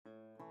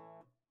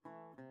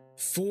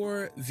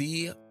for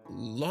the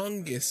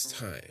longest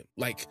time.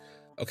 Like,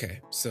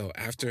 okay, so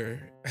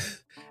after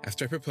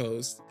after I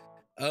proposed,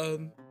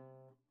 um,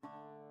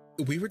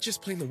 we were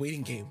just playing the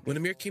waiting game. When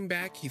Amir came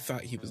back, he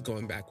thought he was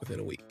going back within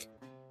a week.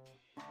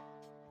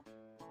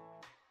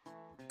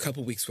 A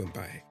couple weeks went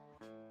by,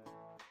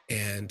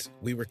 and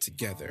we were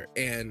together.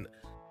 And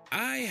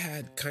I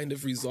had kind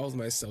of resolved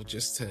myself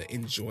just to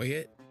enjoy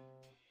it,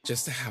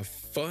 just to have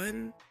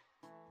fun.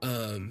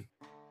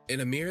 And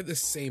Amir the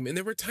same. And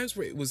there were times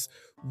where it was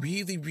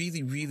really,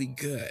 really, really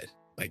good,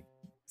 like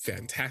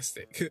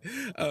fantastic.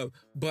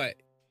 But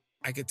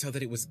I could tell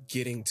that it was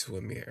getting to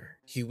Amir.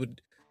 He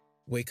would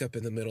wake up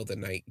in the middle of the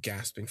night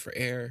gasping for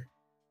air.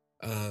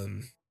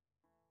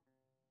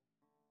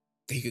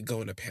 He could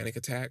go into panic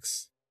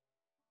attacks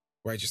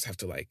where I just have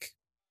to like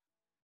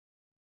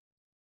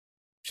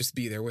just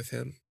be there with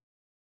him.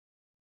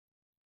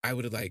 I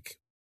would like,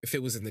 if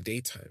it was in the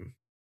daytime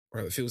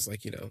or if it was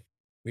like,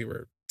 we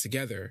were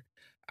together,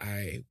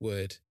 I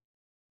would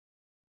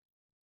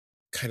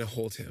kind of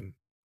hold him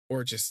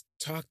or just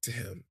talk to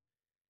him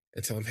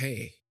and tell him,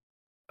 hey,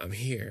 I'm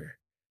here.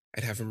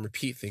 I'd have him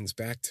repeat things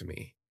back to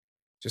me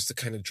just to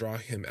kind of draw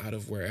him out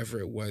of wherever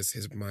it was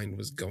his mind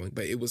was going.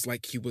 But it was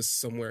like he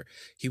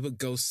would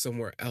go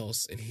somewhere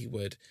else and he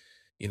would,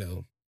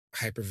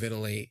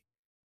 hyperventilate.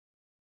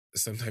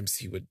 Sometimes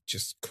he would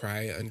just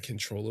cry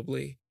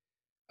uncontrollably.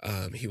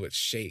 He would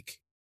shake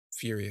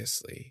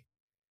furiously.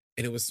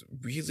 And it was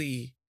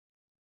really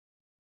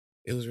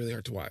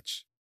hard to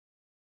watch.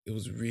 It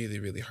was really,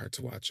 really hard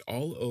to watch,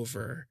 all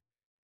over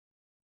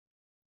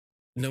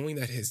knowing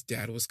that his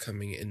dad was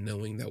coming and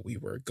knowing that we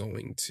were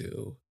going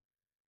to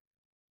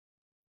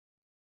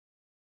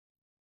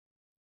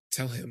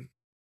tell him.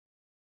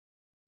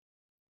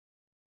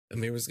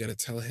 Amir was going to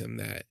tell him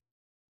that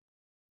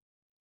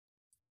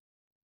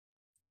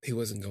he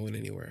wasn't going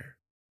anywhere,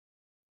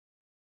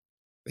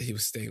 that he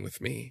was staying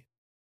with me.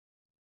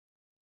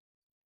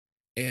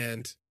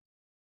 And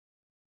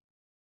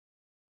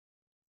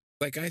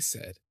like I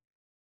said,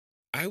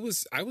 I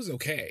was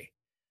okay.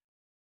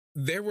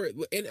 There were,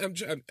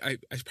 and I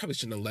probably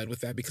shouldn't have led with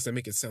that because I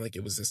make it sound like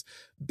it was this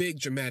big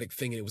dramatic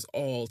thing and it was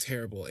all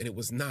terrible. And it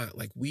was not.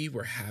 Like, we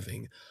were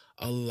having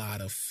a lot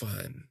of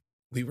fun.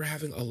 We were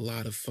having a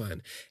lot of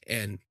fun.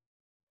 And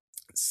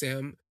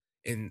Sam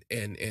and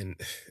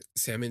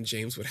Sam and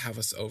James would have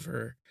us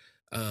over.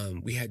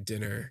 We had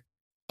dinner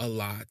a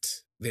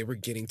lot. They were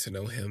getting to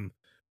know him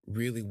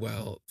really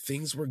well.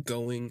 Things were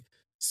going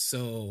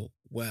so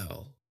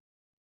well.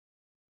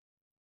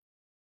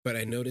 But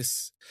I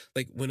notice,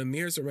 like, when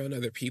Amir's around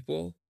other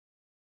people,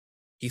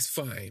 he's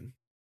fine.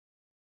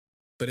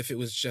 But if it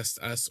was just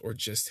us or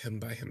just him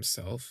by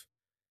himself,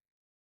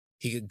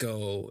 he could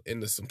go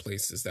into some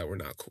places that were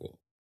not cool.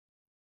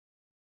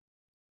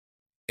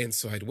 And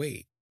so I'd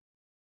wait.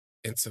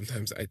 And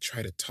sometimes I'd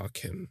try to talk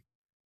him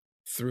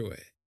through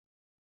it.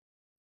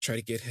 Try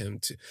to get him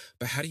to,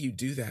 but how do you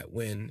do that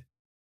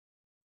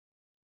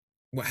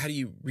how do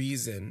you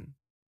reason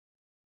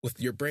with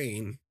your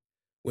brain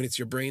when it's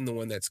your brain the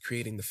one that's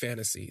creating the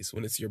fantasies,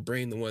 when it's your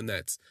brain the one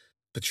that's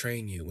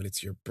betraying you, when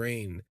it's your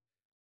brain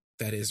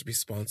that is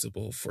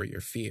responsible for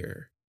your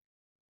fear?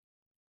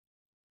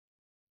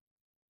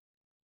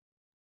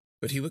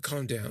 But he would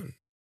calm down.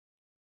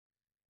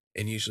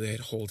 And usually I'd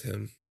hold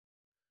him.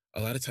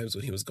 A lot of times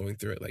when he was going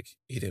through it, like,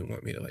 he didn't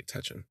want me to like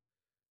touch him.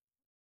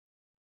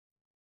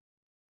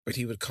 But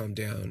he would calm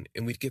down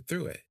and we'd get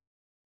through it.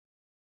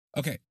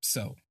 Okay,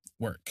 so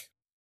work.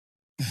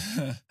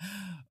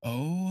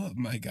 Oh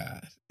my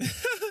God.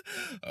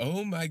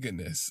 Oh my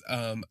goodness.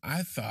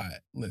 I thought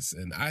I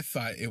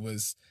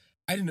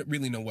didn't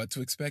really know what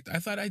to expect. I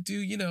thought I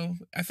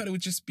thought it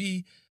would just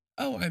be,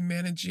 oh, I'm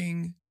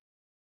managing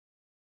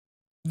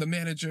the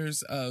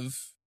managers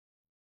of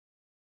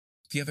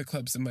the other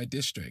clubs in my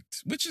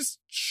district, which is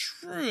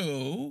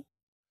true.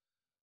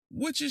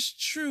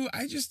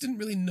 I just didn't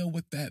really know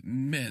what that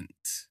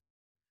meant.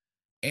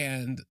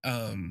 And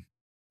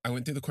I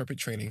went through the corporate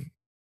training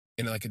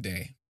in like a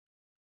day,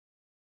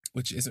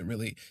 which isn't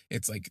really,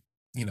 it's like,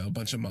 a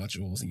bunch of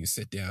modules and you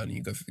sit down and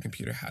you go through the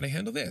computer, how to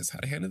handle this, how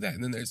to handle that.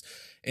 And then there's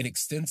an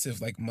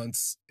extensive, like,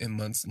 months and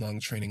months long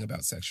training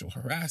about sexual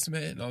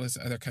harassment and all this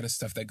other kind of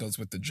stuff that goes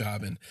with the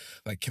job and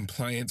like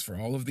compliance for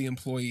all of the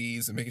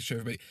employees and making sure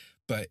everybody,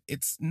 but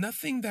it's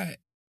nothing that's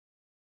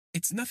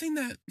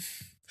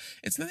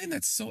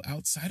so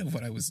outside of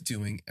what I was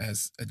doing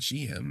as a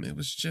GM.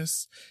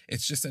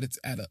 It's just that it's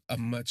at a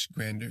much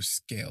grander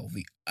scale.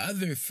 The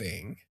other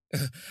thing,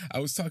 I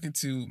was talking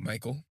to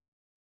Michael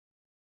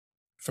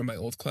from my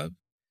old club.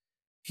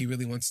 He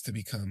really wants to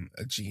become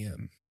a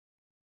GM.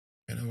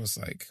 And I was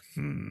like,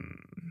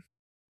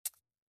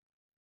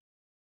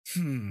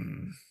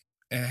 And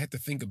I had to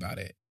think about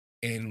it.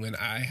 And when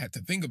I had to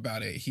think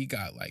about it, he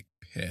got like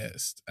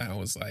pissed. I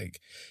was like,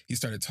 he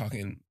started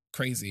talking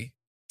crazy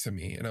to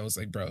me. And I was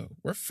like, bro,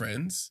 we're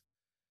friends.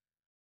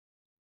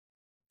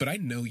 But I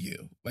know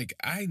you. Like,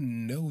 I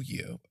know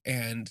you.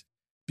 And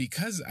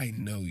because I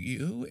know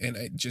you, and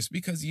just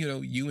because,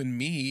 you and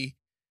me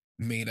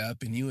made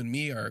up and you and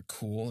me are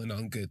cool and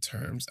on good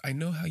terms, I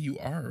know how you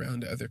are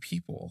around other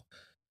people.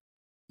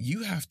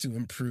 You have to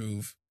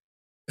improve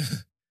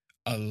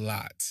a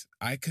lot.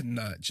 I could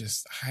not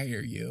just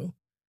hire you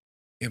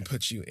and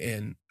put you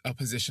in a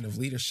position of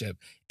leadership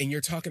and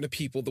you're talking to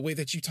people the way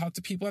that you talk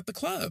to people at the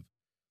club.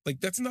 Like,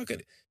 that's not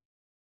good.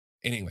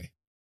 Anyway,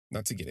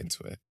 not to get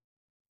into it.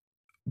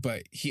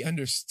 But he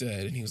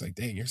understood and he was like,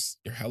 dang,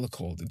 you're hella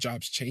cold. The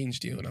job's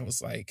changed you. And I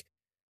was like,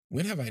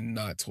 when have I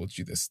not told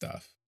you this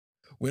stuff?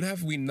 When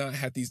have we not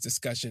had these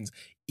discussions?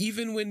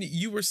 Even when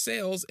you were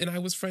sales and I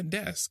was front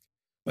desk.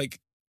 Like,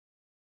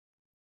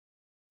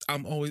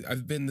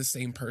 I've been the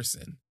same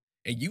person.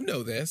 And you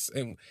know this.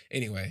 And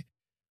anyway,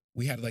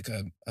 we had like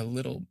a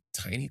little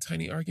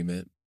tiny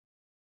argument.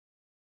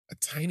 A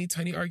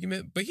tiny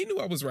argument. But he knew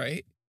I was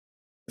right.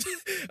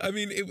 I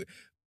mean,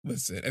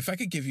 listen, if I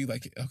could give you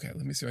like, okay,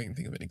 let me see if I can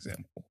think of an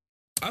example.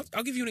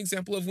 I'll give you an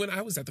example of when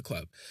I was at the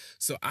club.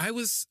 So I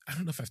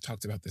don't know if I've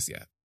talked about this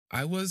yet.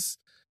 I was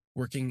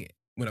working,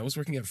 when I was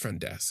working at front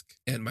desk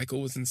and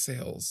Michael was in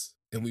sales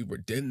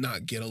and did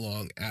not get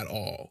along at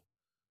all.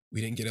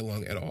 We didn't get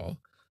along at all.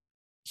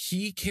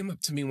 He came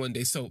up to me one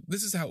day. So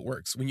this is how it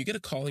works. When you get a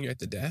call and you're at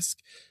the desk,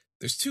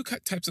 there's two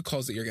types of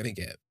calls that you're going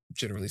to get,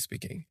 generally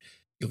speaking.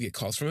 You'll get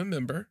calls from a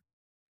member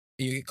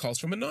and you get calls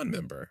from a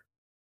non-member.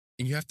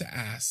 And you have to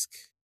ask.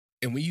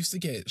 And we used to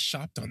get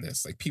shopped on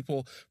this. Like,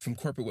 people from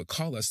corporate would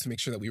call us to make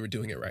sure that we were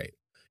doing it right.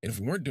 And if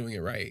we weren't doing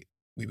it right,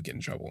 we would get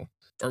in trouble.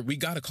 Or we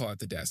got a call at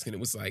the desk and it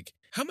was like,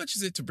 how much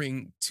is it to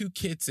bring 2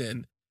 kids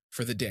in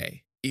for the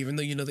day? Even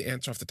though you know the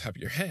answer off the top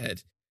of your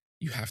head,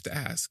 you have to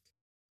ask.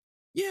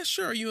 Yeah,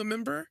 sure. Are you a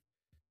member?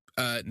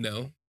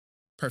 No.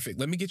 Perfect.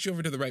 Let me get you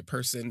over to the right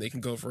person. They can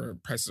go over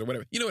prices or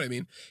whatever. You know what I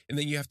mean? And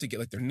then you have to get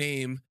like their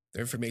name,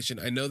 their information.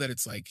 I know that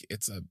it's like,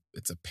 it's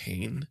a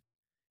pain.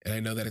 And I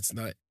know that it's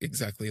not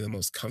exactly the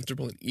most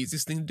comfortable and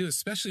easiest thing to do,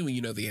 especially when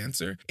you know the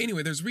answer.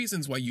 Anyway, there's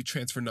reasons why you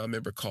transfer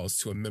non-member calls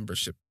to a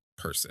membership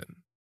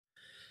person.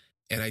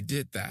 And I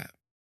did that.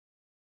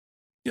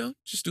 You know,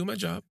 just doing my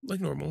job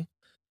like normal.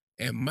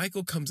 And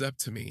Michael comes up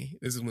to me.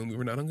 This is when we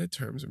were not on good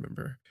terms,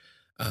 remember?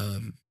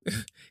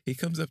 He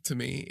comes up to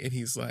me and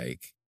he's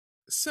like,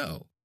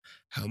 so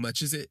how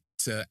much is it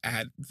to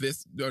add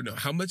this? Or no,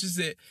 how much is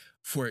it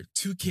for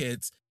 2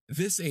 kids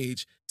this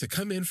age to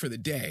come in for the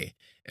day?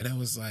 And I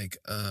was like,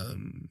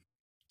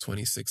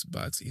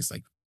 $26. He's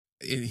like,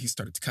 and he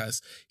started to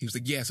cuss. He was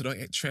like, yeah, so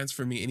don't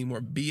transfer me any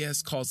more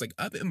BS calls, like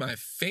up in my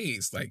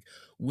face, like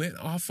went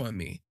off on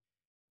me.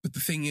 But the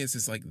thing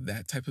is like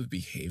that type of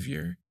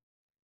behavior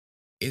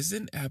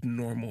isn't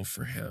abnormal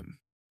for him.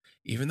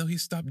 Even though he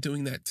stopped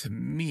doing that to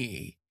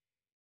me,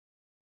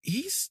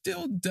 he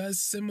still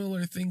does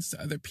similar things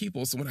to other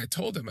people. So when I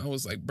told him, I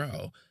was like,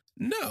 bro,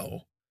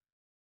 no.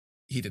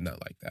 He did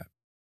not like that.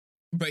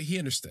 But he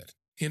understood.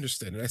 He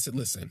understood. And I said,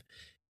 listen,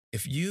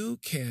 if you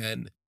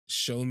can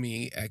show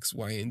me X,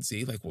 Y, and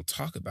Z, like, we'll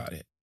talk about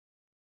it.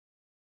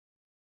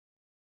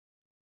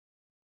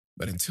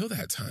 But until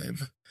that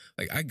time,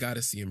 like, I got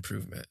to see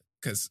improvement,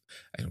 because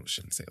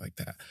shouldn't say it like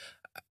that.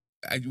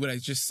 What I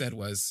just said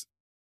was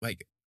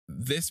like,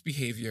 this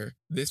behavior,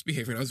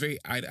 and I was very,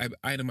 I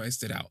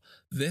itemized it out.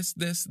 This,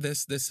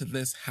 and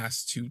this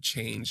has to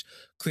change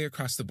clear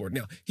across the board.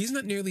 Now, he's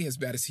not nearly as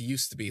bad as he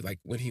used to be. Like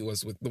when he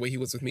was the way he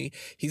was with me,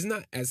 he's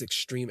not as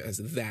extreme as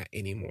that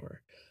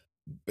anymore,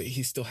 but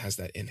he still has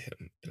that in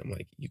him. And I'm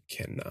like, you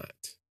cannot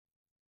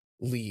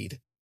lead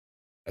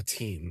a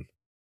team,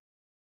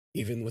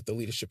 even with the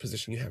leadership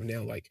position you have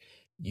now. Like,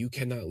 you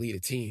cannot lead a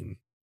team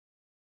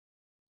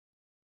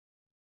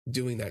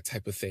doing that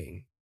type of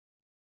thing.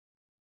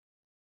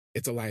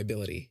 It's a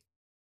liability.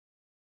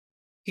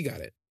 He got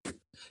it.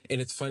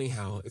 And it's funny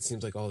how it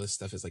seems like all this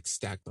stuff is like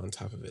stacked on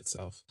top of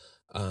itself.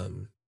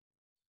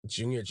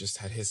 Junior just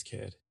had his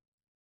kid.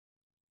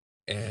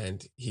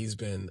 And he's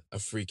been a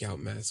freak out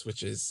mess,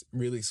 which is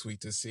really sweet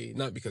to see.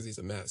 Not because he's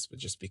a mess, but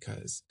just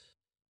because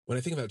when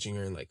I think about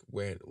Junior and like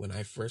when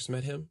I first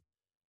met him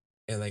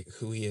and like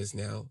who he is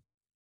now,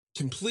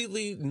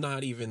 completely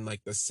not even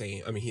like the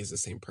same. I mean, he's the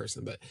same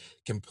person, but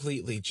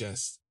completely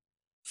just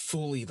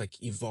fully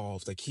like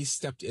evolved. Like, he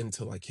stepped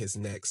into like his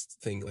next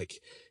thing. Like,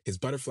 his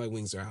butterfly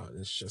wings are out, and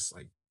it's just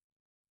like,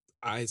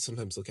 I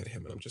sometimes look at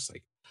him and I'm just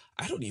like,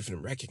 I don't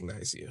even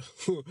recognize you.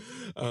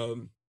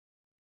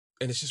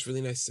 And it's just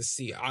really nice to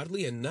see.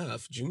 Oddly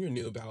enough, Junior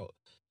knew about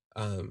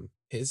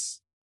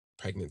his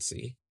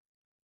pregnancy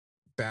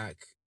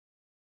back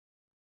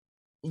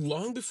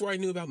long before I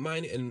knew about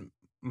mine, and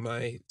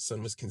my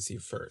son was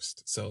conceived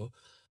first. So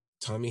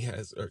Thomas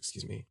has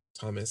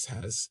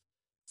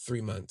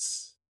 3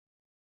 months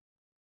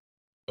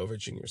over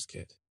Junior's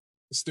kid.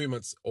 It's 3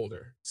 months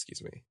older,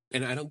 excuse me.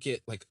 And I don't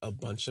get like a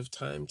bunch of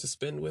time to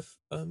spend with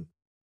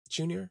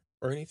Junior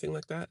or anything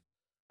like that.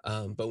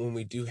 But when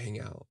we do hang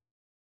out,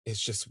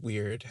 it's just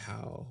weird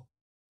how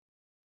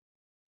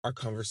our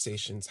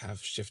conversations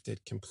have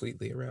shifted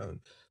completely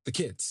around the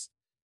kids.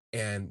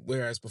 And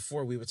whereas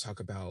before we would talk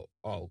about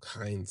all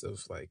kinds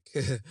of like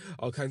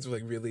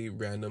really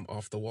random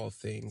off the wall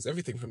things,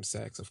 everything from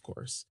sex, of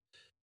course,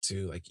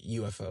 to like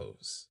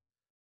UFOs.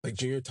 like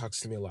Junior talks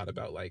to me a lot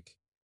about like,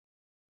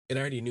 and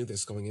I already knew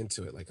this going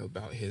into it, like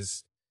about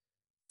his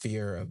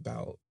fear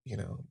about,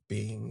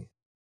 being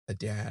a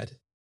dad.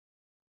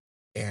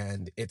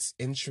 And it's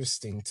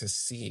interesting to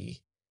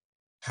see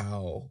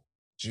how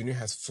Junior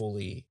has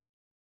fully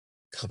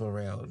come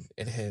around,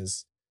 and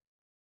his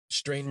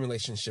strained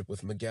relationship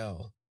with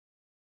Miguel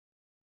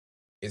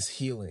is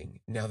healing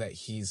now that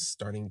he's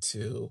starting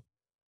to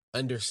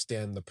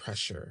understand the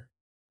pressure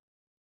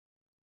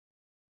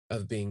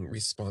of being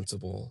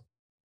responsible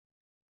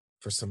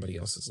for somebody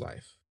else's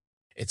life.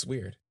 It's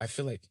weird. I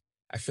feel like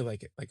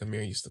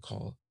Amir used to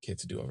call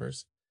kids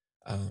do-overs.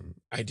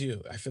 I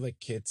do. I feel like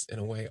kids in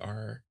a way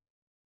are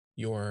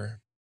your,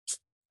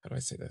 how do I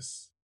say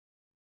this?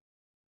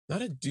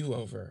 Not a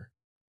do-over,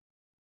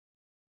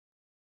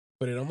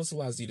 but it almost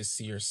allows you to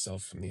see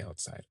yourself from the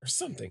outside or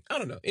something. I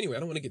don't know. Anyway, I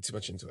don't want to get too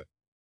much into it.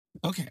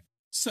 Okay.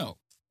 So,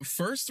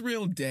 first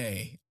real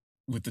day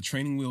with the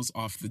training wheels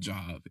off the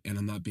job, and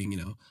I'm not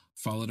being,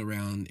 followed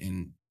around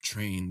and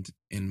trained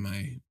in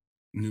my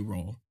new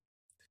role.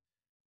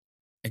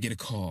 I get a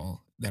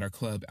call that our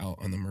club out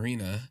on the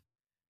marina,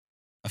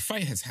 a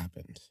fight has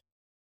happened.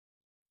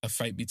 A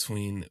fight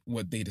between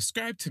what they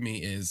described to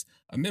me is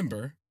a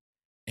member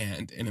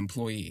and an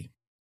employee.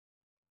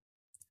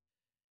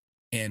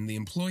 And the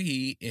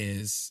employee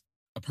is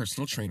a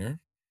personal trainer,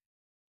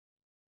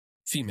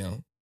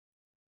 female,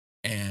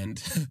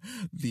 and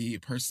the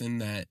person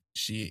that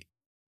she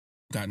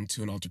got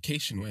into an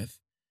altercation with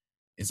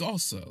is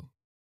also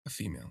a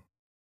female.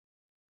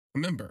 A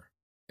member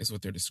is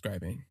what they're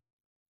describing.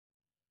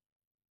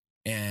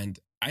 And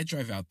I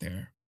drive out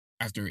there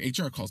after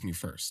HR calls me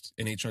first.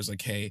 And HR is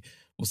like, hey,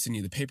 we'll send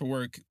you the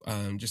paperwork.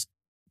 Just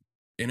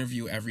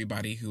interview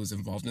everybody who was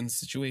involved in the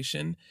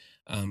situation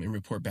and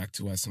report back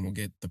to us, and we'll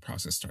get the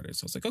process started.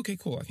 So I was like, okay,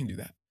 cool, I can do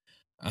that.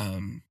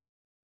 And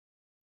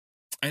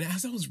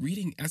as I was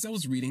reading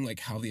like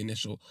how the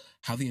initial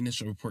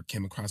report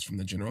came across from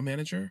the general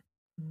manager,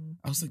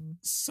 I was like,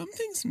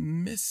 something's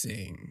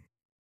missing.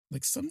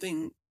 Like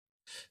something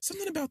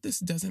about this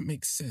doesn't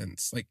make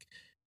sense. Like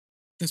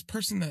this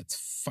person that's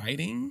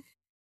fighting,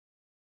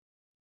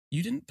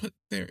 you didn't put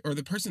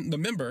the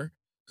member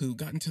who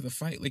got into the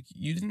fight, like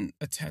you didn't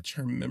attach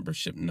her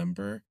membership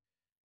number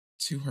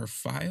to her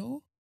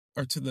file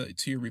or to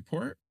your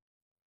report.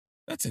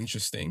 That's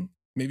interesting.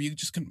 Maybe you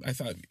just I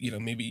thought,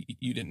 maybe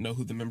you didn't know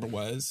who the member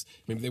was.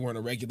 Maybe they weren't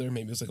a regular.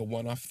 Maybe it was like a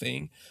one-off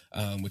thing,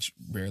 which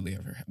rarely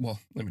ever, well,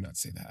 let me not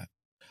say that.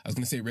 I was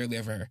going to say rarely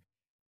ever.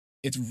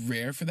 It's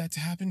rare for that to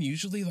happen.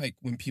 Usually like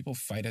when people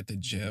fight at the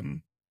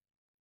gym,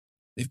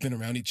 they've been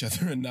around each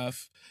other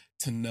enough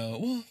to know,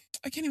 well,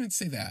 I can't even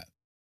say that.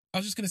 I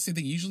was just going to say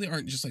they usually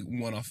aren't just like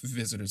one-off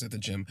visitors at the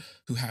gym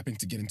who happen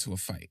to get into a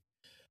fight.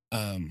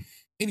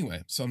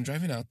 Anyway, so I'm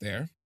driving out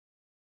there.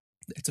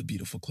 It's a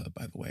beautiful club,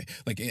 by the way.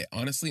 Like,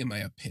 honestly, in my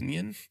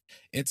opinion,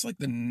 it's like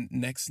the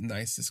next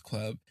nicest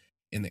club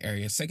in the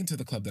area, second to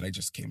the club that I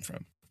just came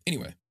from.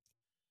 Anyway,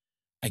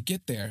 I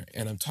get there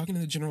and I'm talking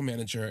to the general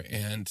manager,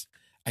 and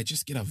I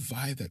just get a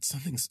vibe that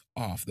something's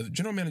off. The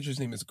general manager's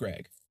name is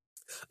Greg.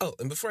 Oh,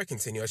 and before I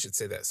continue, I should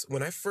say this.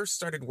 When I first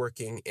started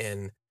doing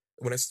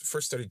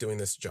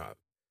this job,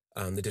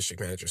 the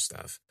district manager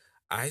stuff,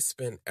 I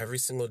spent every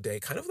single day,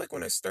 kind of like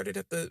when I started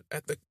at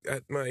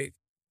my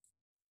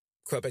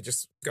club I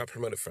just got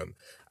promoted from.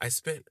 I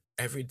spent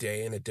every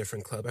day in a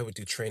different club. I would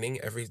do training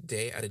every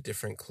day at a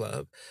different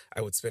club. I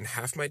would spend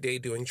half my day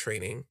doing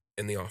training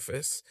in the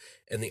office,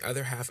 and the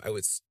other half I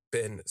would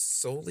spend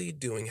solely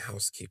doing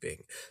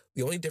housekeeping.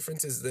 The only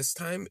difference is this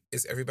time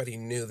is everybody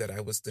knew that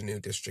I was the new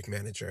district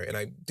manager, and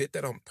I did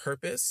that on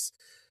purpose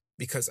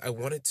because I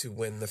wanted to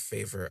win the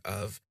favor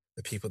of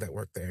the people that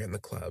work there in the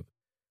club.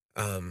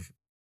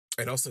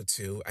 And also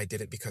too, I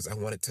did it because I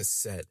wanted to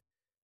set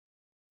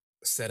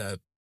a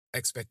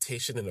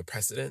expectation and a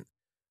precedent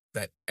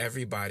that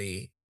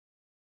everybody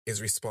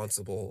is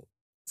responsible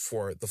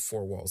for the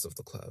four walls of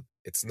the club.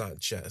 It's not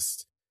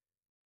just,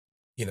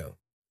 if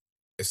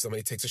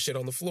somebody takes a shit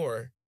on the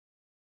floor,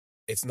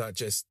 it's not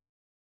just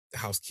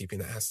housekeeping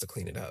that has to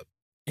clean it up.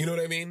 You know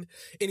what I mean?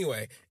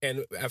 Anyway,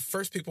 and at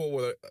first people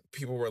were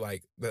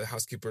like,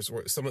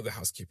 some of the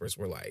housekeepers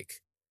were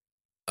like,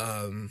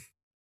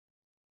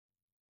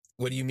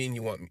 what do you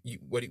mean what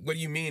do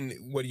you mean,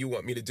 what do you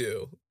want me to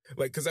do?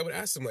 Like, cause I would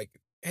ask them like,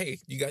 hey,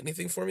 you got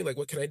anything for me? Like,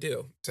 what can I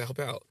do to help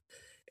out?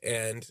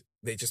 And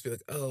they'd just be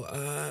like, throw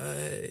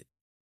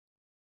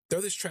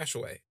this trash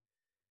away.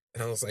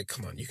 And I was like,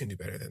 come on, you can do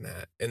better than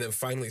that. And then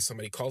finally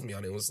somebody called me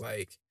on it and was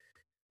like,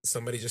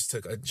 somebody just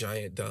took a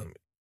giant dump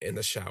in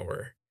the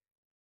shower.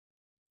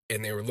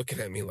 And they were looking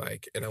at me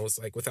like, and I was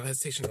like, without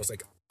hesitation, I was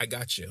like, I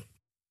got you.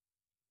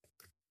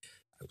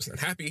 I was not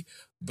happy,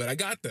 but I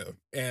got them.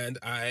 And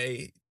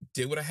I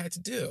did what I had to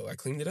do. I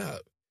cleaned it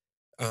up,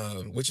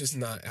 which is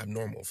not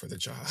abnormal for the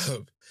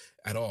job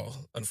at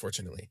all,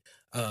 unfortunately.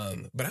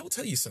 But I will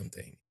tell you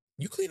something.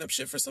 You clean up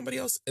shit for somebody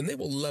else and they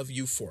will love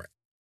you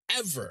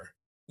forever.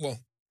 Well,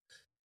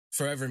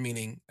 forever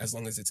meaning as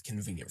long as it's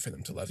convenient for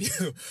them to love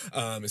you,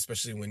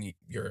 especially when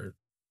you're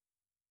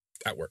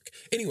at work.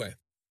 Anyway,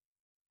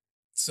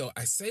 So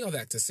I say all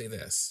that to say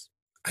this.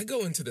 I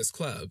go into this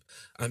club.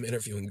 I'm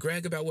interviewing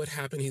Greg about what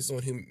happened. He's the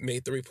one who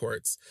made the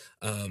reports.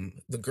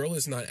 The girl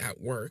is not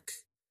at work.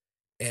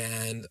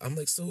 And I'm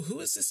like, so who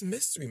is this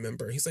mystery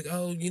member? He's like,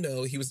 oh,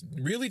 he was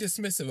really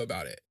dismissive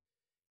about it.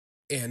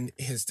 And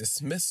his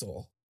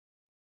dismissal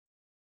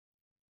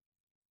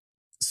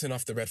sent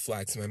off the red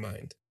flags in my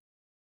mind.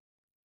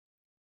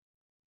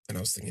 And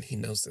I was thinking, he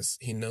knows this.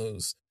 He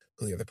knows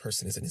who the other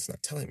person is, and he's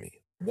not telling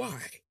me. Why?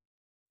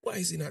 Why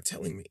is he not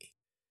telling me?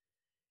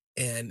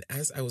 And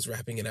as I was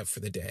wrapping it up for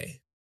the day,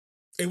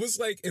 it's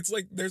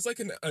like there's like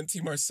an Auntie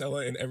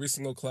Marcella in every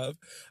single club.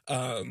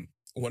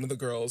 One of the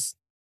girls,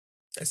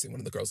 one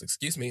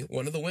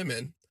of the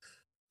women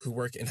who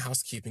work in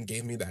housekeeping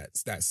gave me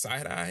that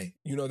side eye.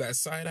 That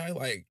side eye,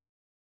 like,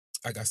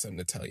 I got something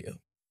to tell you.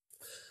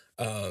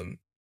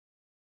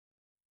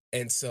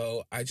 And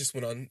so I just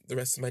went on the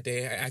rest of my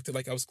day. I acted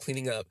like I was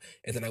cleaning up,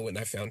 and then I went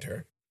and I found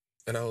her.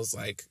 And I was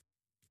like,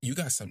 you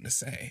got something to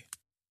say.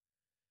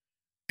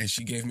 And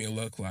she gave me a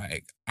look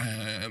like,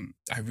 I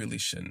really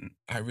shouldn't.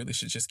 I really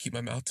should just keep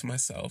my mouth to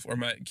myself, or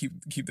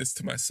keep this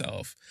to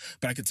myself.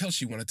 But I could tell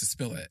she wanted to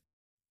spill it.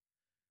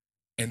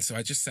 And so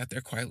I just sat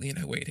there quietly and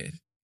I waited.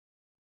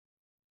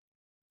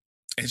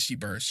 And she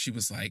burst. She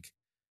was like,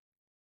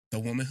 the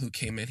woman who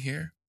came in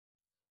here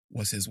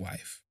was his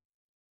wife.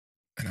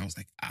 And I was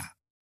like,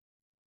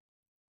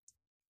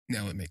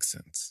 now it makes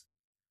sense.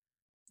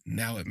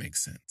 Now it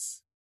makes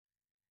sense.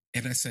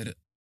 And I said,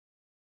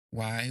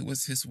 why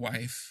was his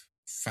wife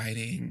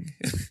fighting?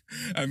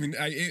 I mean,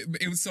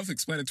 it was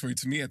self-explanatory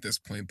to me at this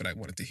point, but I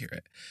wanted to hear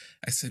it.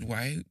 I said,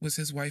 why was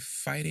his wife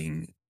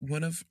fighting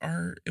one of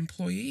our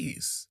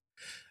employees?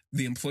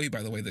 The employee,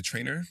 by the way, the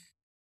trainer,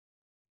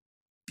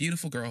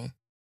 beautiful girl,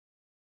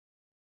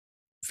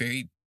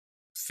 very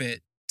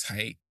fit,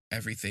 tight,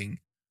 everything,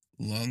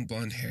 long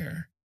blonde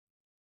hair.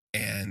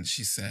 And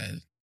she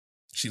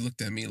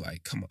looked at me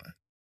like, come on.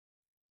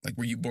 Like,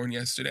 were you born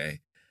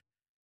yesterday?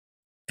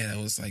 And I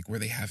was like, were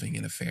they having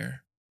an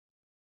affair?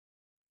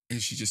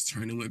 And she just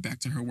turned and went back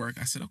to her work.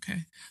 I said,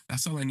 okay,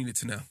 that's all I needed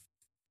to know.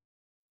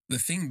 The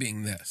thing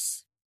being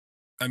this,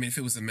 I mean, if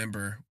it was a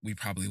member, we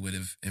probably would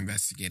have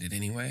investigated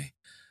anyway.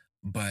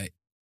 But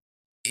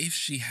if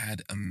she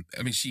had,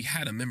 she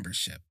had a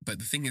membership. But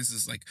the thing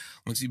is like,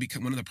 once you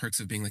become, one of the perks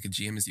of being like a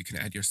GM is you can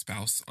add your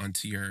spouse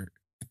onto your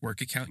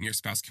work account and your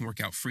spouse can work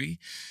out free.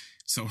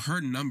 So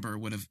her number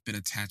would have been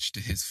attached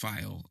to his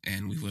file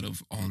and we would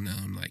have all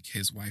known like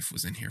his wife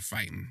was in here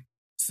fighting.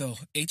 So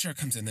HR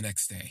comes in the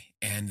next day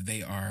and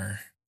they are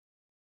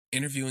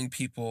interviewing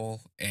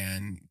people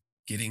and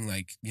getting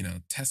like,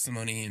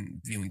 testimony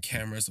and viewing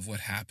cameras of what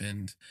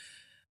happened.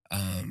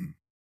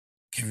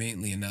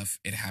 Conveniently enough,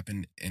 it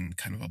happened in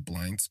kind of a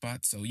blind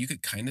spot. So you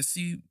could kind of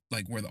see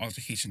like where the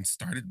altercation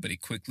started, but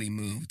it quickly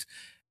moved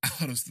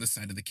out of the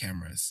side of the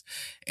cameras.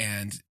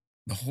 And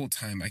the whole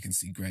time I can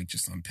see Greg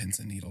just on pins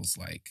and needles,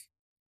 like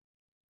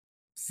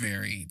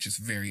very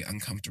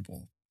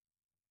uncomfortable.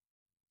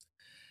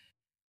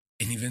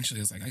 And eventually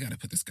I was like, I got to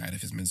put this guy out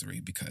of his misery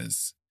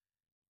because,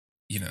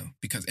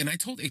 and I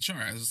told HR,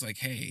 I was like,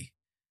 hey,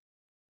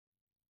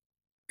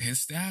 his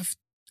staff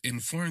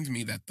informed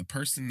me that the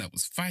person that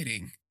was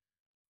fighting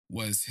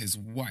was his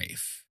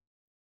wife.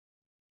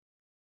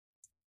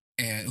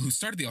 And who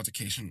started the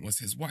altercation was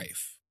his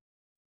wife.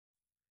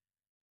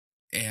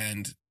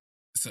 And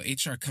so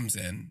HR comes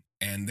in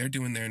and they're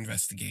doing their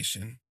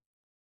investigation.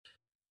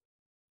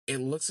 It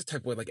looks the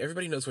type of way, like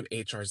everybody knows when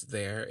HR's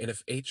there. And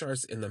if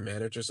HR's in the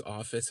manager's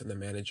office and the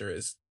manager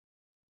is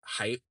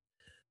hype,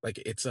 like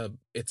it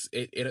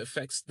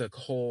affects the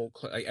whole,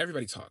 like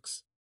everybody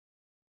talks.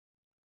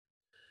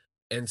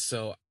 And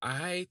so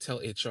I tell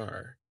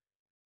HR,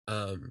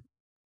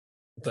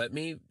 let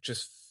me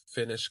just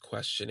finish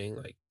questioning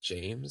like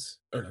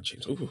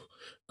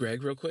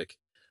Greg real quick.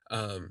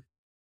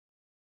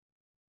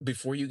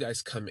 Before you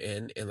guys come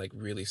in and like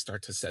really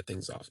start to set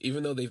things off,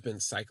 even though they've been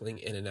cycling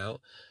in and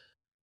out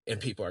and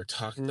people are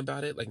talking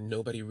about it, like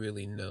nobody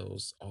really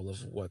knows all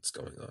of what's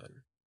going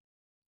on.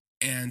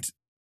 And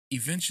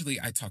eventually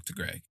I talked to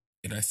Greg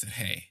and I said,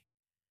 hey,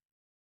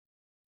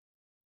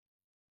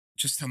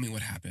 just tell me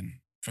what happened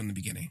from the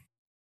beginning.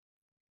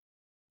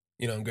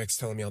 And Greg's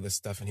telling me all this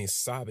stuff and he's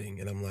sobbing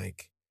and I'm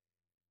like,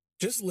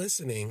 just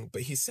listening.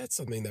 But he said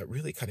something that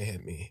really kind of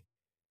hit me.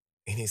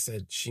 And he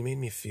said, she made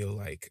me feel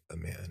like a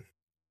man.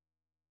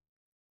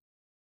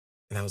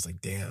 And I was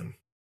like, damn,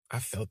 I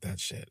felt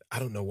that shit. I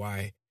don't know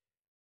why.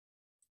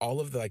 All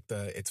of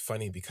it's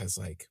funny because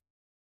like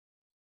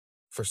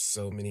for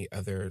so many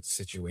other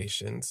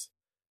situations,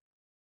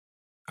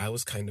 I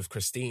was kind of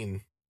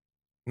Christine.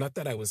 Not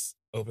that I was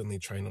openly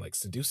trying to like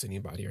seduce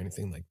anybody or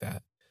anything like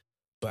that,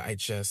 but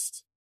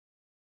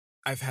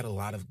I've had a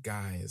lot of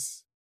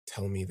guys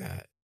tell me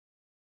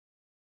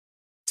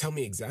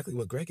exactly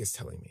what Greg is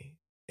telling me.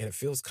 And it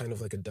feels kind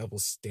of like a double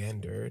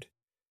standard.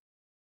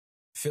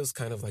 Feels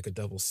kind of like a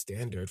double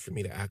standard for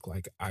me to act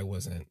like I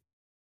wasn't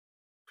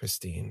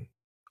Christine.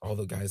 All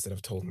the guys that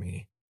have told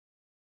me,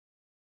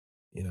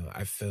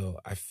 I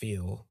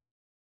feel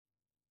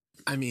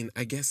I mean,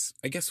 I guess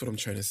what I'm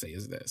trying to say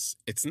is this.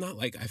 It's not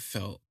like I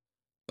felt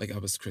like I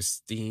was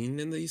Christine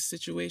in these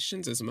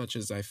situations as much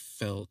as I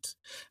felt,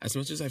 as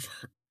much as I've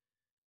heard,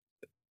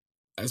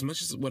 as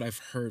much as what I've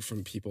heard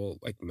from people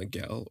like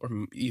Miguel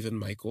or even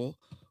Michael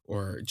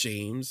or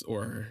James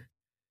or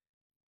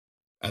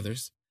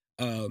others,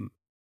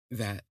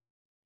 that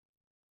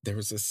there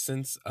was a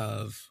sense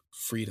of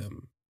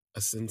freedom,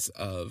 a sense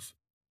of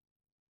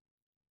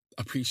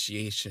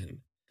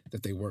appreciation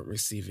that they weren't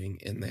receiving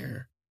in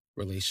their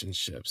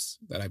relationships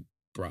that I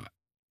brought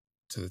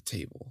to the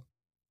table.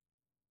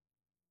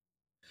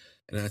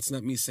 And that's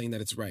not me saying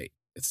that it's right.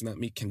 It's not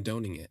me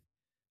condoning it.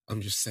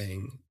 I'm just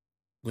saying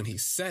when he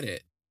said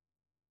it,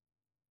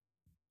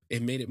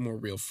 it made it more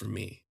real for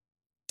me.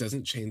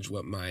 Doesn't change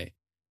what my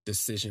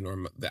decision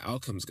or the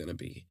outcome's going to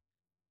be,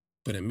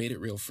 but it made it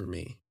real for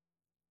me.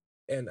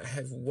 And I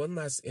have one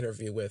last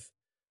interview with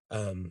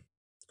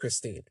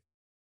Christine,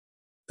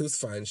 who's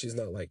fine. She's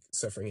not like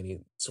suffering any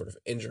sort of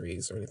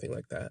injuries or anything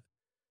like that.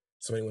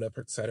 Somebody went up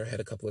beside her head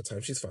a couple of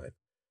times. She's fine.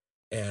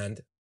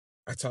 And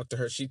I talked to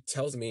her. She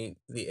tells me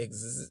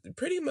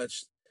pretty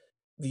much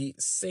the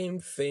same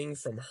thing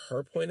from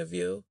her point of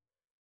view.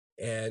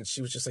 And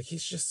she was just like,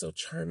 he's just so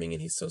charming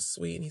and he's so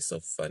sweet and he's so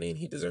funny and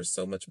he deserves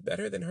so much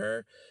better than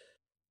her.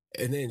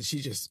 And then she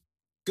just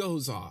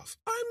goes off.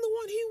 I'm the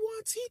one he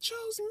wants. He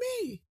chose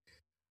me.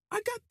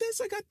 I got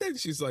this. I got that.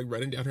 She's like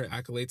running down her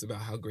accolades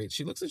about how great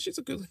she looks. And she's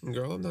a good looking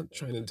girl. I'm not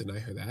trying to deny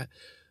her that.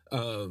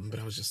 But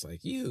I was just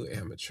like, you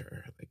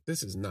amateur. Like,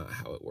 this is not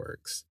how it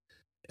works.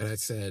 And I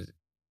said,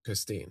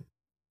 Christine,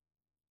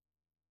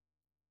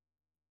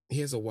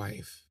 he has a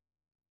wife.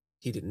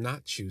 He did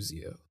not choose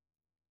you.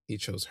 He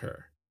chose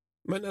her.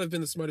 Might not have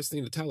been the smartest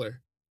thing to tell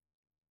her,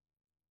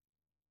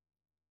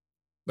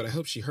 but I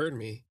hope she heard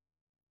me.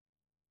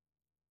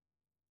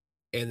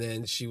 And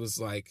then she was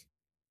like,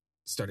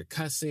 started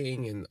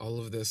cussing and all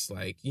of this,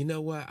 like, you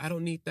know what? I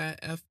don't need that.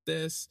 F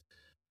this.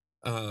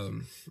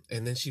 And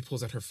then she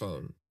pulls out her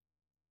phone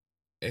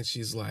and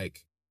she's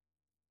like,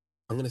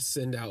 I'm going to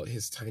send out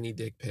his tiny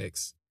dick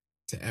pics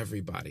to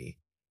everybody.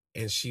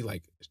 And she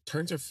like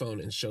turns her phone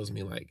and shows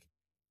me like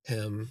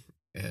him.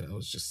 And I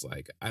was just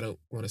like, I don't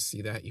want to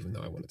see that, even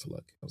though I wanted to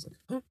look. I was like,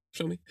 oh,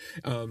 show me.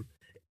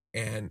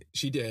 And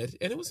she did.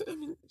 And it was, I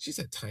mean, she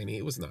said tiny.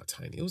 It was not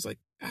tiny. It was like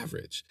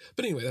average.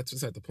 But anyway, that's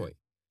beside the point.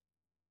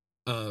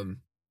 And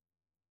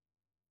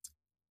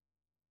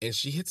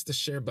she hits the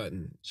share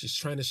button. She's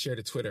trying to share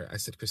to Twitter. I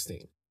said,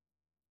 Christine,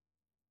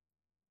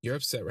 you're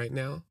upset right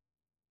now.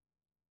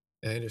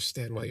 And I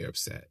understand why you're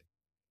upset.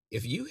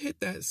 If you hit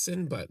that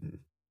send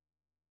button,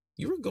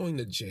 you were going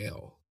to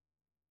jail.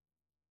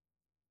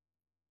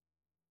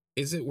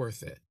 Is it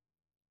worth it?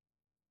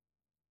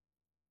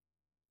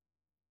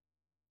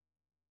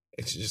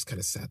 And she just kind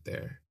of sat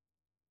there.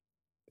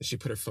 And she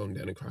put her phone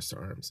down and crossed her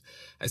arms.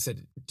 I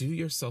said, do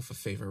yourself a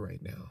favor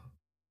right now.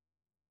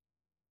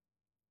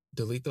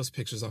 Delete those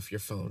pictures off your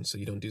phone so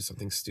you don't do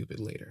something stupid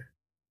later.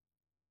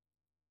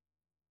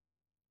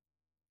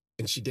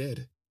 And she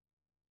did.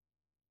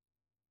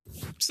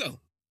 So,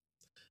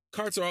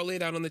 cards are all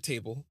laid out on the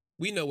table.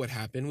 We know what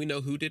happened. We know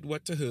who did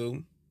what to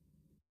whom.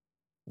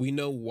 We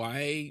know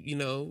why,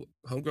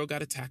 homegirl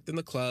got attacked in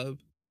the club.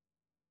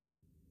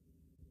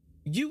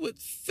 You would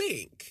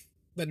think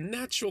the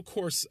natural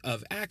course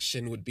of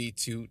action would be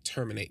to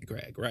terminate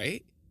Greg,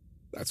 right?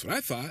 That's what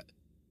I thought.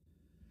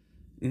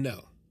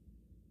 No.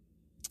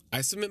 I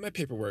submit my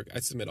paperwork.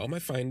 I submit all my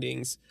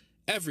findings,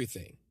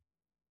 everything.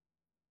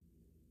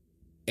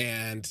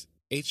 And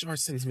HR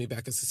sends me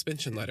back a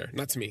suspension letter.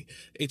 Not to me.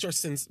 HR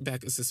sends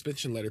back a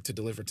suspension letter to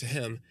deliver to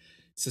him,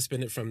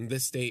 suspended from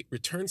this date,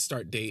 return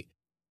start date,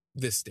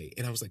 this date.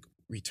 And I was like,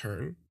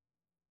 return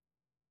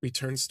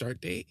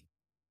start date?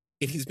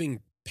 And he's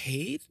being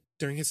paid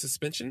during his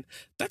suspension?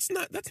 That's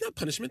not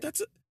punishment.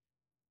 That's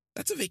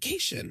a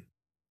vacation.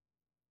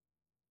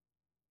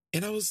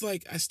 And I was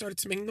like, I started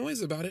to make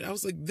noise about it. I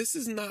was like, this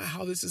is not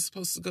how this is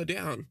supposed to go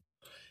down.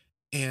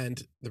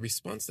 And the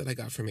response that I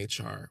got from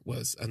HR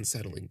was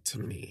unsettling to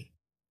me.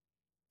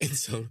 And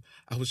so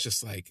I was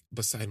just like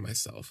beside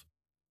myself.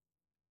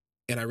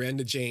 And I ran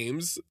to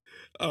James.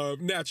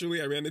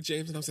 Naturally, I ran to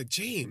James and I was like,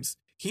 James,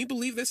 can you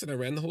believe this? And I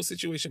ran the whole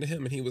situation to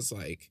him. And he was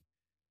like,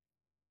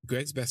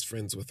 Greg's best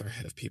friends with our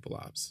head of people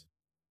ops.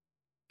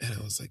 And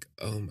I was like,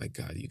 oh my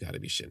God, you got to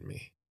be shitting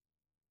me.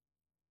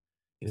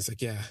 And he's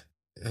like, yeah.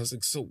 And I was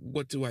like, so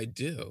what do I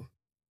do?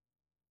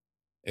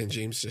 And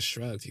James just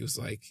shrugged. He was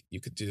like, you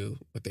could do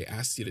what they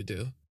asked you to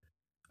do.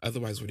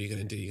 Otherwise, what are you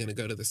going to do? You're going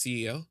to go to the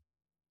CEO?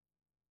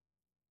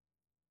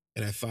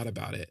 And I thought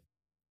about it.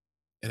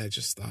 And I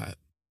just thought,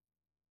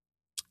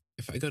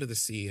 if I go to the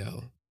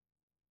CEO,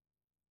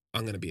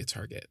 I'm going to be a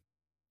target.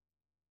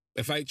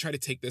 If I try to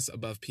take this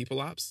above people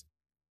ops,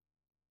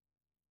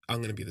 I'm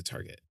going to be the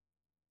target.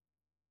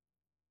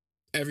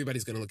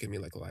 Everybody's going to look at me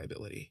like a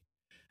liability.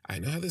 I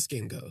know how this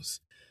game goes.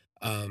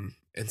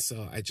 And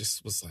so I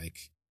just was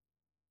like,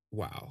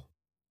 wow.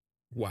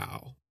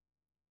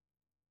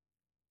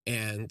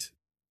 And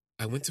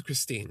I went to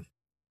Christine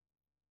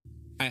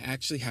I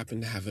actually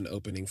happened to have an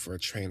opening for a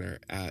trainer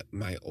at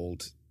the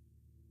old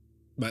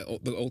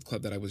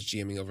club that I was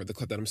GMing over, the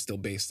club that I'm still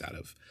based out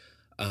of.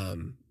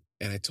 And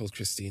I told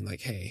Christine,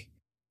 like, hey,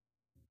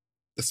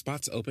 the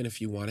spot's open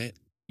if you want it.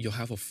 You'll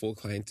have a full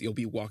client. You'll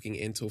be walking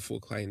into a full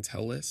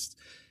clientele list.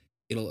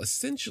 It'll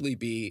essentially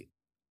be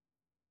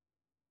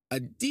a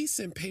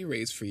decent pay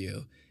raise for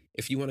you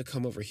if you want to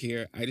come over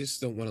here. I just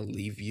don't want to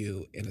leave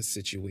you in a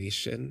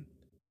situation.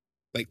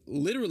 Like,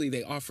 literally,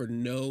 they offered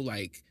no,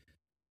 like,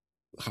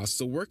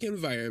 hostile work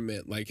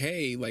environment. Like,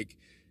 hey, like,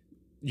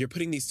 you're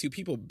putting these two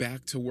people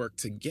back to work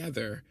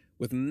together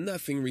with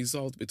nothing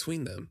resolved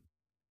between them.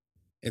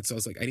 And so I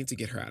was like, I need to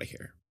get her out of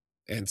here.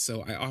 And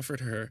so I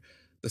offered her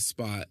the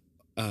spot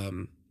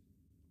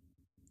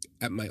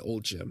at my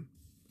old gym,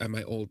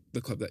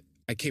 the club that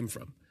I came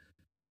from.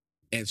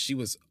 And she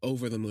was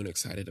over the moon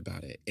excited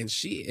about it. And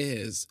she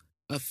is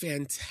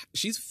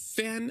she's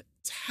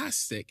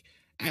fantastic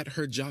at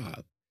her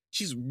job.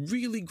 She's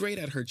really great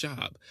at her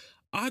job.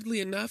 Oddly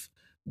enough,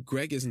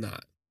 Greg is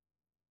not.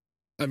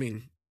 I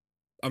mean,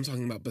 I'm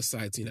talking about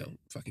besides,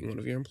 fucking one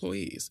of your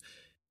employees.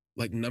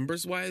 Like,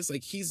 numbers wise,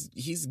 like, he's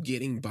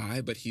getting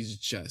by, but he's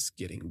just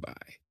getting by.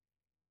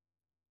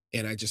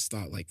 And I just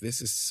thought, like,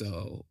 this is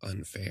so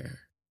unfair.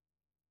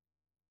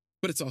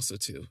 But it's also,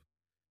 too,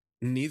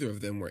 neither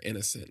of them were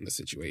innocent in the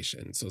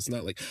situation. So it's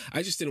not like,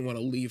 I just didn't want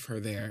to leave her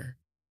there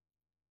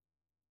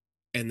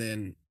and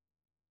then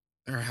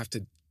her have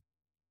to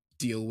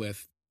deal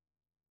with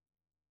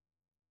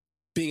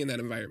being in that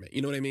environment.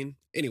 You know what I mean?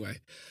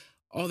 Anyway,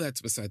 all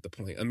that's beside the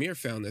point. Amir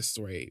found this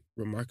story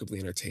remarkably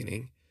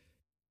entertaining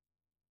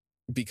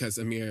because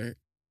Amir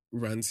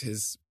runs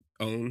his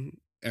own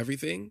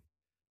everything,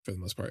 for the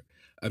most part.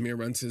 Amir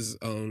runs his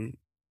own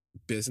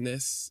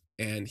business,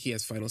 and he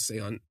has final say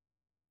on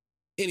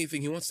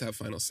anything he wants to have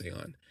final say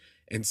on.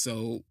 And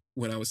so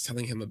when I was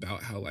telling him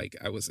about how, like,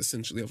 I was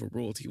essentially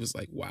overruled, he was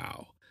like,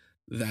 wow,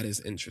 that is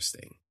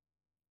interesting.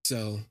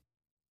 So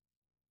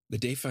the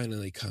day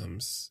finally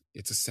comes.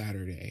 It's a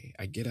Saturday.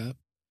 I get up,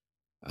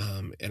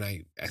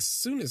 and as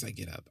soon as I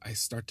get up, I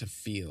start to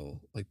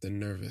feel like the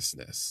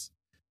nervousness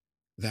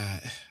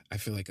that I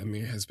feel like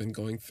Amir has been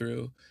going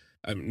through.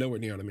 I'm nowhere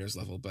near on Amir's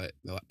level, but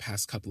the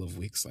past couple of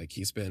weeks, like,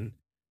 he's been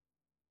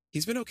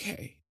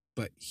okay,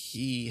 but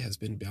he has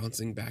been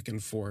bouncing back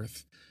and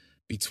forth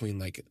between,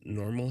 like,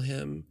 normal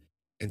him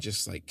and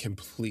just, like,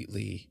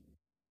 completely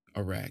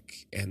a wreck.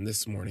 And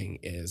this morning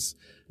is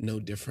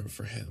no different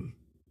for him.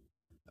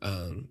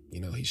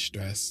 He's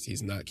stressed.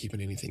 He's not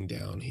keeping anything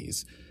down.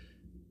 He's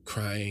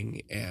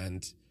crying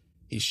and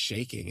he's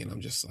shaking. And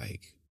I'm just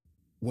like,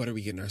 what are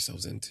we getting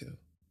ourselves into?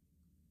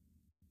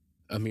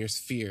 Amir's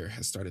fear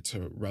has started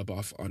to rub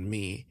off on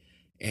me,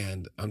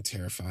 and I'm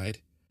terrified.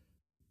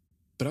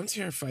 But I'm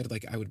terrified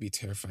like I would be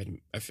terrified,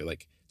 I feel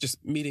like,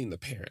 just meeting the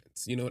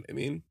parents. You know what I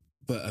mean?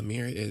 But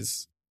Amir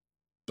is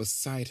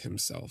beside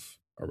himself,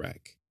 a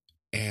wreck.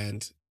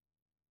 And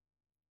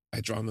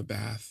I draw him a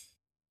bath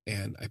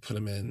and I put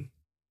him in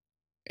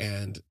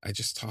and I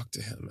just talk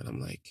to him and I'm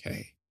like,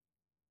 hey,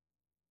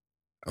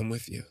 I'm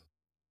with you.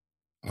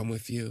 I'm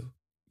with you.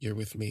 You're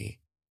with me.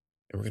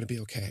 And we're going to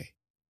be okay.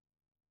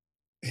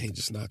 And he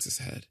just nods his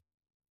head.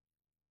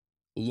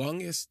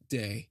 Longest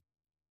day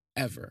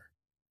ever.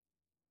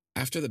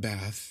 After the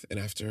bath and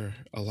after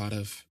a lot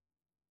of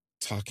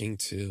talking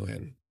to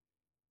and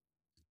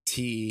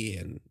tea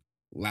and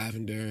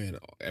lavender and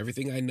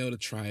everything I know to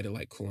try to,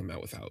 like, cool him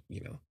out without,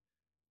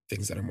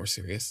 things that are more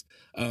serious.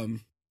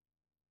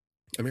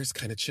 Amir's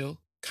kind of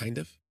chill, kind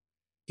of.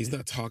 He's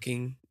not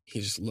talking.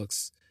 He just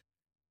looks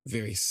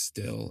very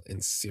still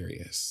and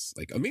serious.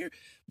 Like, Amir,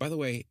 by the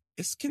way,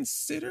 is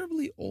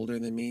considerably older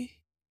than me,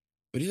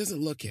 but he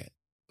doesn't look it.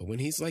 But when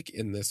he's, like,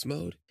 in this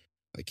mode,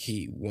 like,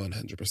 he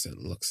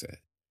 100% looks it.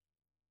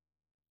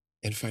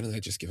 And finally, I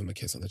just give him a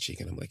kiss on the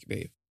cheek and I'm like,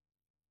 babe,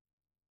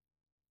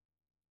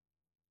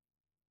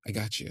 I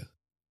got you.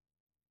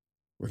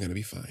 We're going to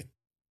be fine.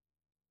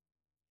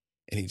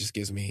 And he just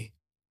gives me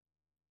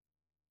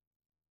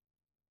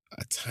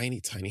a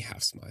tiny, tiny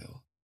half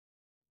smile.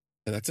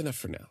 And that's enough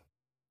for now.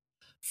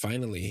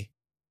 Finally,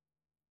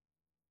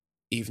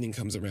 evening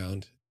comes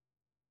around.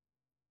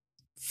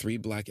 3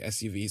 black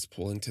SUVs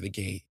pull into the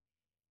gate.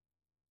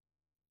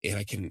 And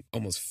I can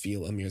almost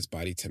feel Amir's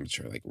body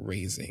temperature, like,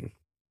 raising.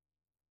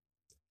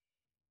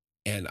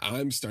 And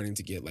I'm starting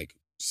to get, like,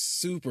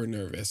 super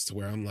nervous to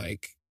where I'm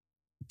like,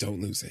 don't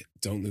lose it.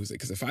 Don't lose it.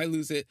 Because if I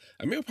lose it,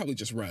 Amir will probably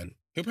just run.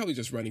 He'll probably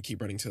just run and keep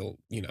running till,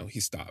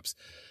 he stops.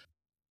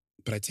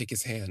 But I take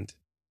his hand.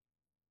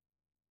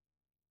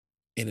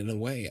 And in a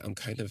way, I'm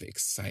kind of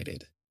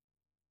excited.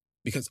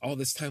 Because all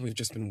this time we've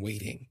just been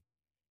waiting.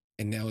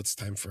 And now it's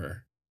time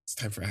for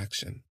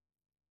action.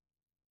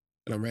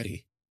 And I'm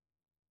ready.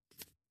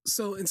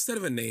 So instead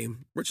of a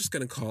name, we're just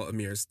going to call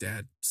Amir's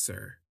dad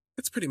Sir.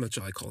 That's pretty much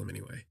all I call him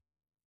anyway.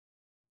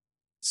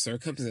 Sir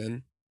comes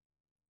in.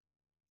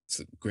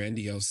 It's a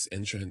grandiose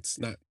entrance.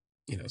 Not,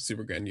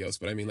 super grandiose,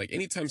 but I mean, like,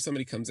 anytime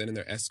somebody comes in and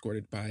they're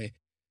escorted by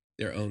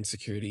their own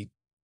security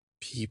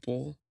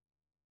people,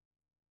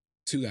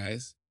 2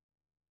 guys,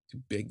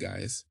 2 big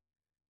guys,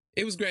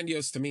 It was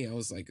grandiose to me. I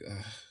was like,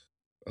 ugh,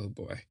 oh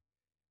boy.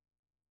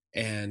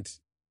 And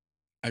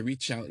I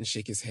reach out and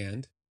shake his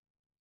hand.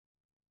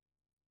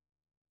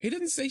 He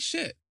doesn't say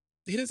shit.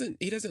 He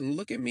doesn't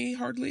look at me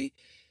hardly.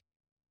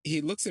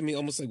 He looks at me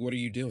almost like, what are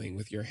you doing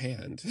with your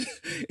hand?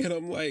 And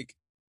I'm like,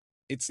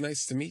 it's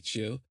nice to meet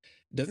you.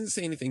 Doesn't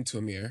say anything to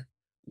Amir.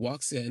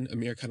 Walks in.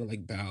 Amir kind of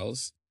like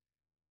bows.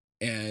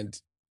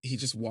 And he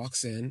just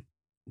walks in,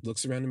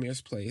 looks around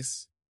Amir's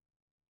place.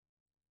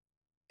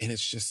 And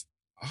it's just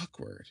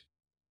awkward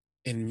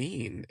and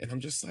mean. And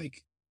I'm just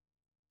like,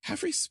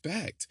 have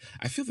respect.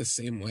 I feel the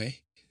same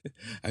way.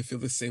 I feel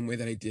the same way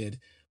that I did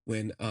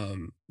when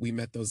we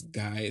met those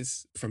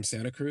guys from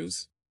Santa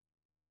Cruz.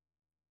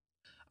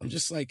 I'm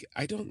just like,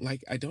 I don't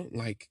like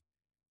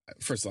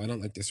first of all, I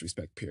don't like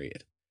disrespect,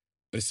 period.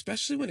 But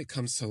especially when it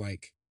comes to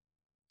like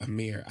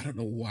Amir, I don't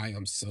know why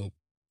I'm so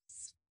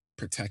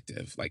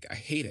protective. Like I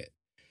hate it.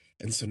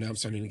 And so now I'm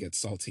starting to get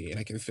salty and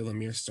I can feel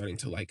Amir starting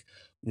to like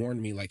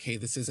warn me, like, hey,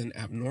 this isn't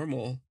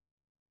abnormal.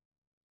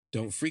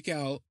 Don't freak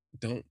out.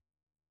 Don't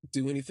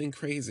do anything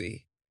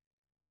crazy.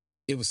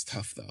 It was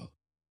tough though.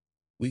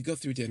 We go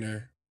through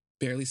dinner,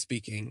 barely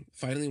speaking.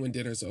 Finally, when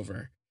dinner's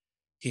over,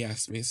 he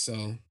asked me,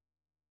 so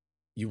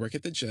you work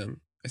at the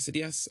gym? I said,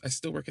 yes, I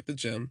still work at the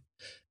gym,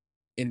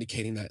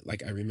 indicating that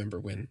like I remember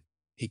when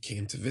he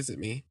came to visit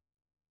me.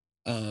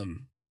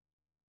 Um,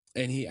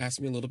 and he asked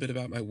me a little bit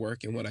about my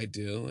work and what I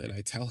do, and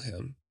I tell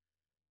him.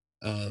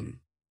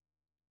 Um,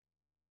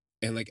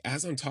 and like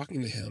as I'm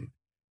talking to him,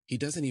 he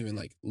doesn't even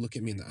like look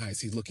at me in the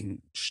eyes. He's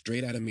looking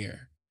straight at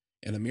Amir,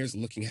 and Amir's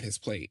looking at his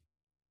plate.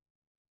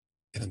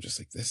 And I'm just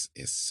like, this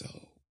is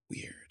so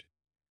weird.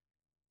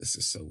 This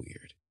is so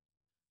weird.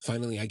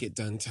 Finally, I get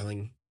done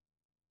telling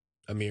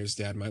Amir's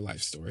dad my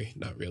life story.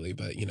 Not really,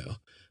 but you know,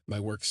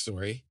 my work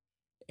story.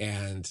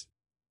 And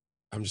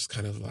I'm just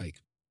kind of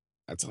like,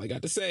 that's all I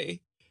got to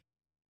say.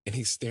 And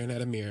he's staring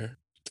at Amir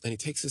and he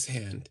takes his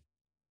hand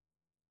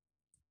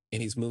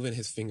and he's moving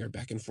his finger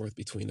back and forth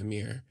between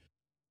Amir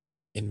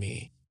and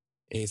me.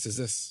 And he says,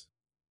 this,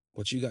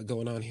 what you got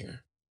going on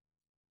here?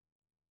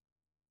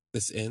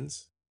 This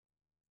ends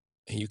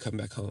and you come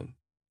back home.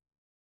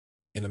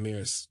 And Amir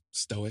is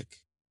stoic.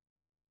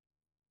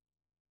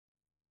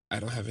 I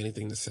don't have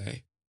anything to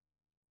say.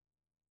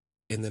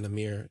 And then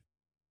Amir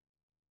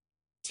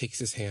takes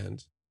his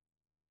hand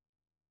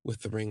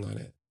with the ring on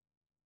it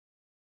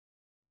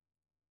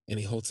and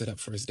he holds it up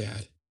for his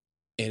dad.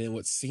 And in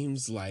what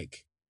seems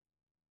like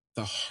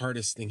the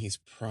hardest thing he's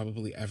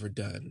probably ever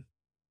done,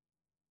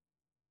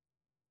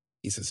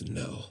 he says,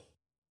 no.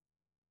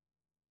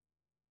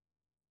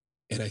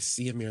 And I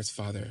see Amir's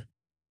father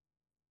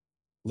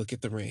look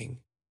at the ring,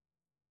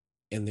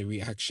 and the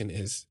reaction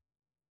is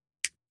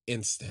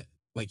instant.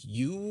 Like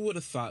you would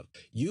have thought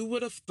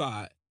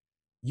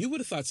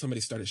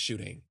somebody started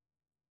shooting.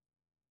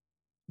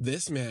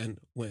 This man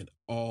went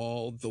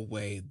all the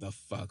way the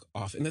fuck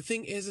off. And the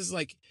thing is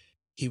like,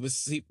 he was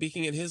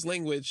speaking in his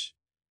language.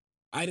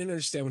 I didn't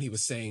understand what he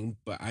was saying,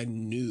 but I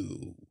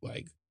knew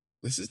like,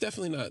 this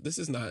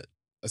is not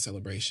a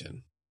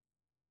celebration.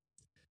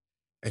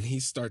 And he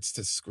starts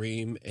to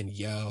scream and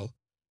yell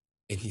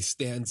and he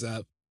stands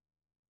up.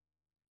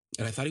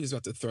 And I thought he was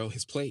about to throw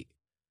his plate,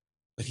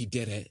 but he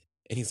didn't.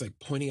 And he's like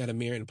pointing at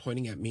Amir and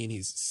pointing at me and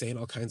he's saying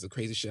all kinds of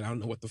crazy shit. I don't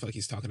know what the fuck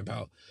he's talking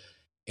about.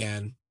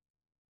 And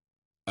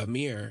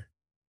Amir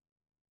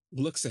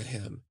looks at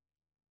him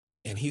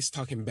and he's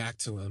talking back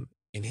to him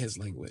in his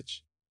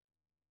language.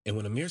 And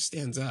when Amir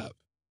stands up,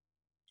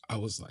 I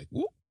was like,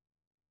 whoop.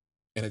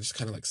 And I just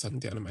kind of like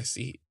sunk down in my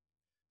seat.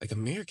 Like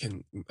Amir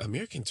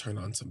can turn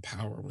on some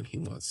power when he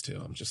wants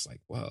to. I'm just like,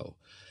 whoa.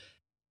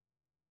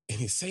 And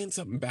he's saying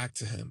something back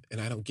to him,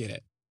 and I don't get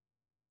it.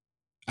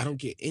 I don't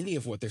get any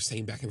of what they're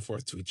saying back and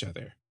forth to each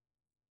other.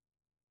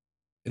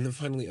 And then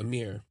finally,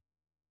 Amir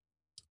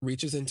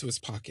reaches into his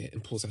pocket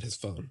and pulls out his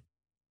phone.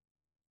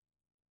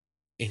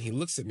 And he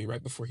looks at me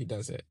right before he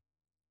does it.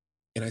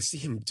 And I see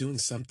him doing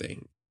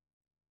something.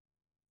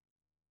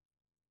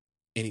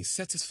 And he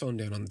sets his phone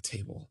down on the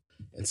table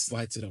and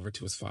slides it over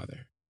to his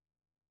father.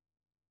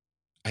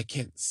 I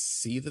can't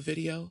see the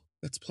video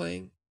that's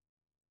playing,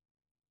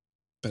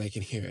 but I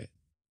can hear it.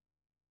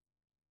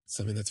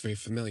 Something that's very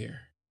familiar.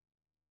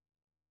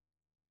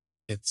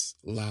 It's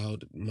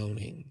loud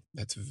moaning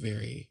that's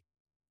very,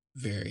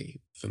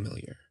 very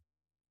familiar.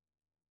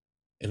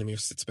 And Amir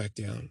sits back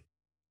down.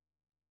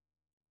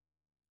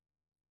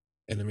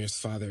 And Amir's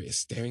father is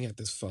staring at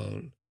this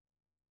phone.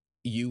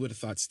 You would have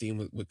thought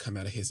steam would come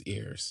out of his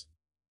ears.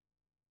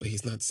 But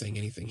he's not saying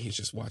anything. He's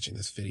just watching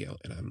this video.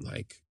 And I'm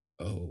like,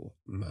 oh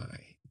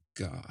my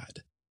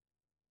God.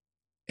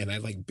 And I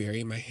like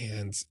bury my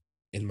hands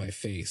in my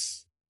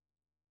face.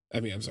 I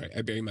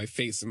bury my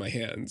face in my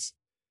hands.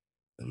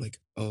 I'm like,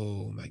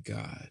 oh my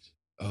God.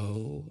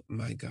 Oh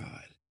my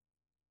God.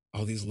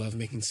 All these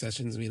lovemaking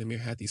sessions me and Amir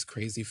had, these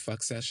crazy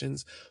fuck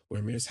sessions where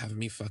Amir's having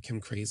me fuck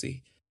him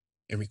crazy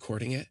and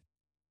recording it.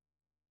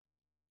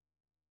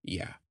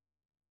 Yeah.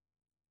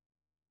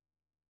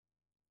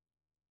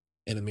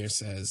 And Amir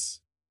says,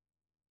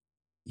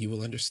 you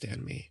will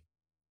understand me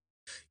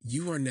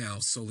You are now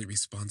solely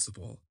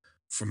responsible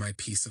for my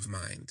peace of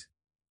mind.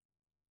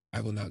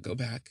 I will not go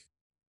back.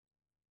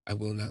 I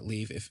will not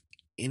leave if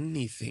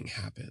anything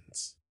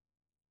happens.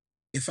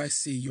 If I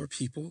see your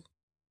people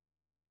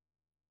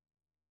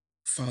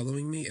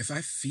following me, if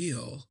I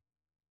feel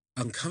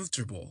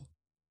uncomfortable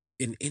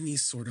in any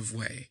sort of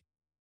way,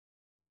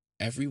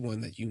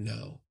 everyone that you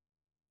know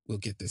will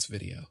get this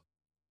video.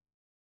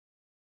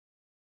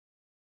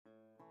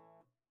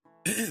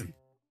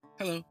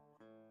 Hello.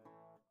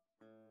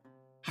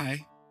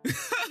 Hi.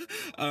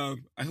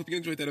 I hope you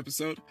enjoyed that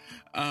episode.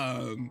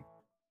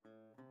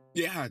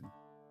 Yeah,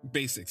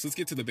 basics. Let's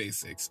get to the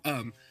basics.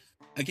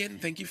 Again,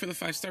 thank you for the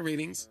 5-star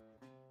ratings.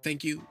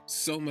 Thank you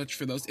so much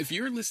for those. If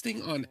you're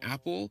listening on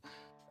Apple,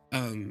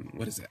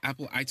 what is it?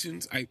 Apple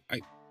iTunes,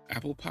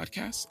 Apple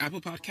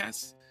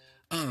Podcasts,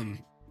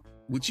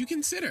 would you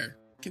consider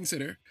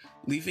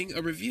leaving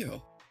a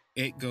review?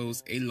 It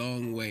goes a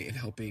long way in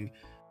helping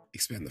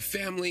expand the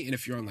family. And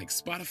if you're on like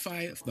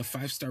Spotify, the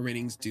 5-star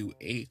ratings do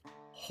a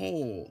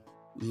whole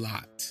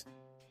lot.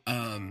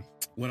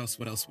 What else?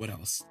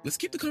 Let's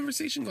keep the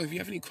conversation going. If you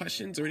have any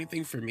questions or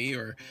anything for me,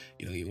 or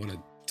you want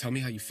to tell me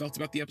how you felt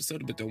about the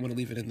episode but don't want to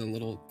leave it in the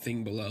little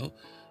thing below,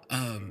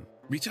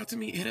 reach out to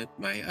me. Hit up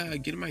my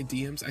get in my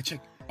DMs. I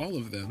check all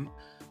of them.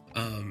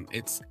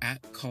 It's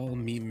at Call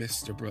Me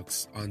Mr.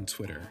 Brooks on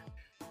Twitter.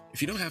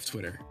 If you don't have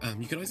Twitter,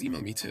 you can always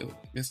email me too,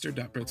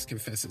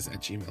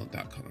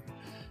 mr.brooksconfesses@gmail.com.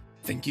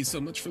 Thank you so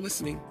much for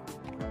listening.